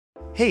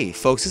Hey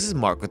folks, this is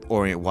Mark with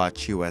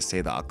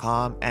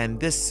OrientWatchUSA.com, and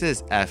this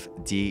is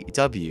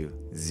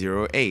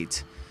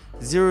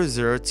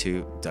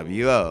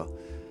FDW08002W0.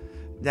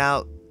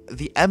 Now,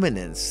 the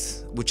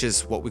Eminence, which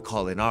is what we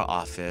call in our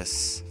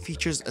office,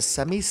 features a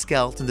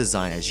semi-skeleton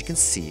design, as you can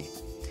see,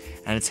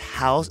 and it's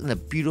housed in a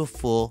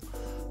beautiful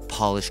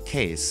polished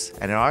case,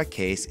 and in our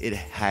case, it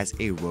has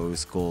a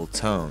rose gold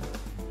tone.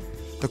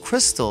 The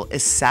crystal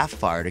is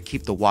sapphire to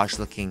keep the watch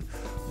looking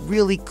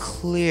really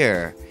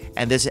clear,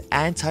 and there's an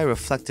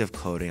anti-reflective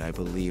coating, I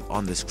believe,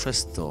 on this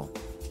crystal.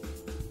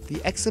 The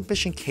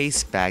exhibition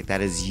case bag that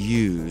is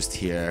used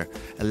here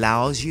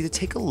allows you to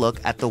take a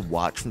look at the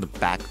watch from the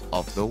back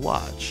of the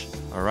watch.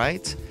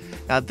 Alright?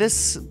 Now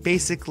this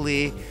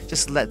basically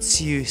just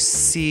lets you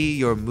see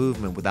your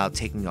movement without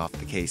taking off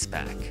the case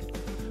bag.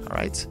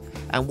 Alright?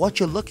 And what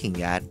you're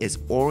looking at is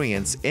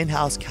Orient's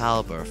in-house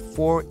caliber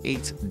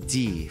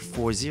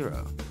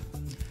 48D40.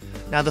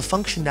 Now the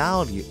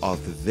functionality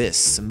of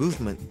this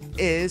movement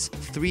is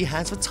 3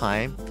 hands for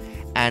time,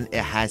 and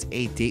it has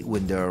a date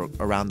window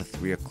around the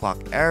 3 o'clock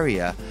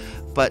area.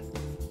 But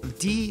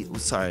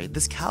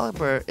this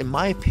caliber, in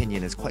my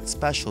opinion, is quite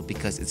special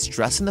because it's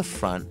dressed in the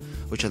front,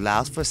 which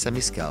allows for a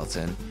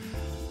semi-skeleton,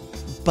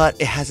 but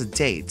it has a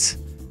date.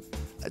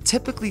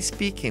 Typically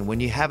speaking, when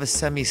you have a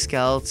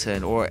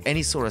semi-skeleton or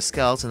any sort of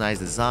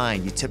skeletonized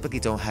design, you typically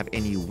don't have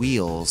any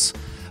wheels.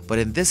 But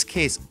in this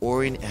case,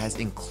 Orient has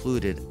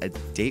included a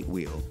date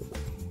wheel.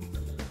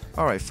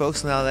 Alright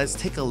folks, now let's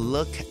take a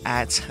look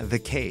at the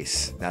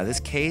case. Now this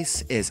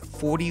case is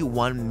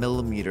 41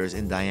 millimeters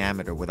in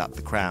diameter without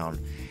the crown,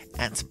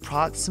 and it's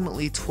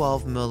approximately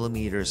 12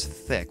 millimeters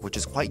thick, which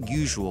is quite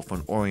usual for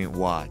an Orient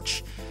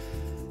watch.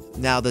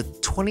 Now the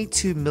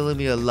 22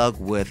 millimeter lug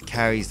width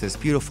carries this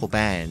beautiful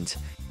band.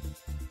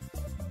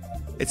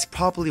 It's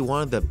probably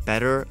one of the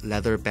better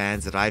leather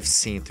bands that I've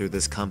seen through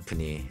this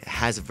company. It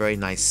has a very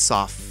nice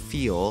soft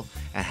feel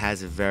and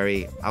has a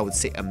very, I would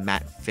say, a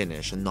matte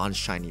finish, a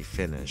non-shiny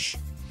finish.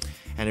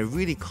 And it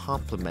really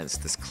complements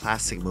this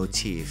classic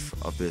motif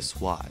of this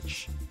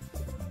watch.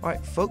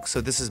 Alright folks,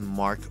 so this is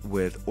Mark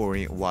with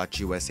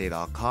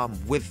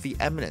OrientWatchUSA.com with the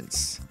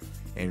Eminence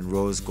in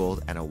rose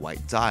gold and a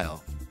white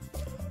dial.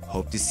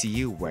 Hope to see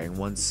you wearing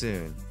one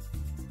soon.